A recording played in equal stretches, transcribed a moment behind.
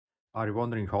Are you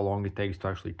wondering how long it takes to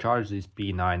actually charge these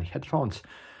P9 headphones?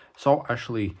 So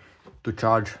actually, to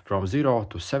charge from 0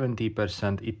 to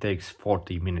 70% it takes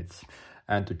 40 minutes,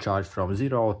 and to charge from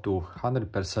 0 to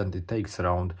 100% it takes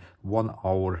around 1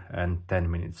 hour and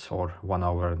 10 minutes, or 1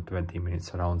 hour and 20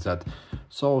 minutes, around that.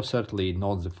 So certainly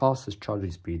not the fastest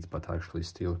charging speeds, but actually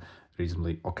still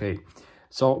reasonably okay.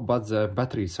 So, but the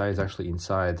battery size actually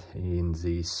inside in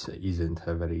this isn't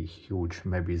very huge.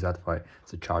 Maybe that's why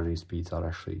the charging speeds are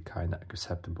actually kind of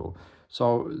acceptable.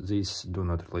 So these do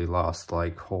not really last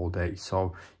like whole day.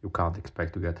 So you can't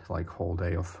expect to get like whole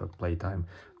day of playtime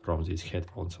from these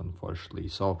headphones, unfortunately.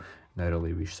 So I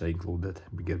really wish they included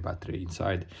bigger battery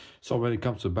inside. So when it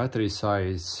comes to battery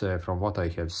size, from what I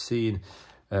have seen,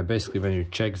 basically when you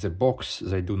check the box,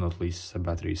 they do not list the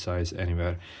battery size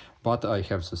anywhere, but I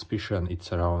have suspicion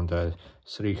it's around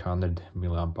 300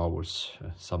 milliamp hours,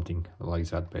 something like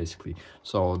that basically.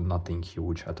 So nothing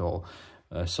huge at all.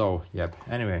 So yep,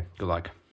 anyway, good luck.